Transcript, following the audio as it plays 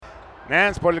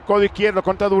Nance por el codo izquierdo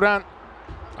contra Durant.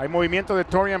 Hay movimiento de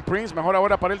Taurean Prince, mejor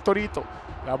ahora para el Torito.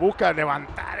 La busca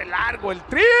levantar el largo, el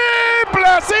triple.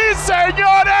 ¡Sí,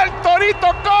 señor! El Torito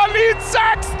Collin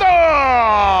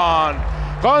Sexton.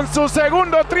 Con su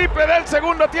segundo triple del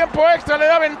segundo tiempo extra le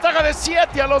da ventaja de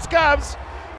 7 a los Cavs.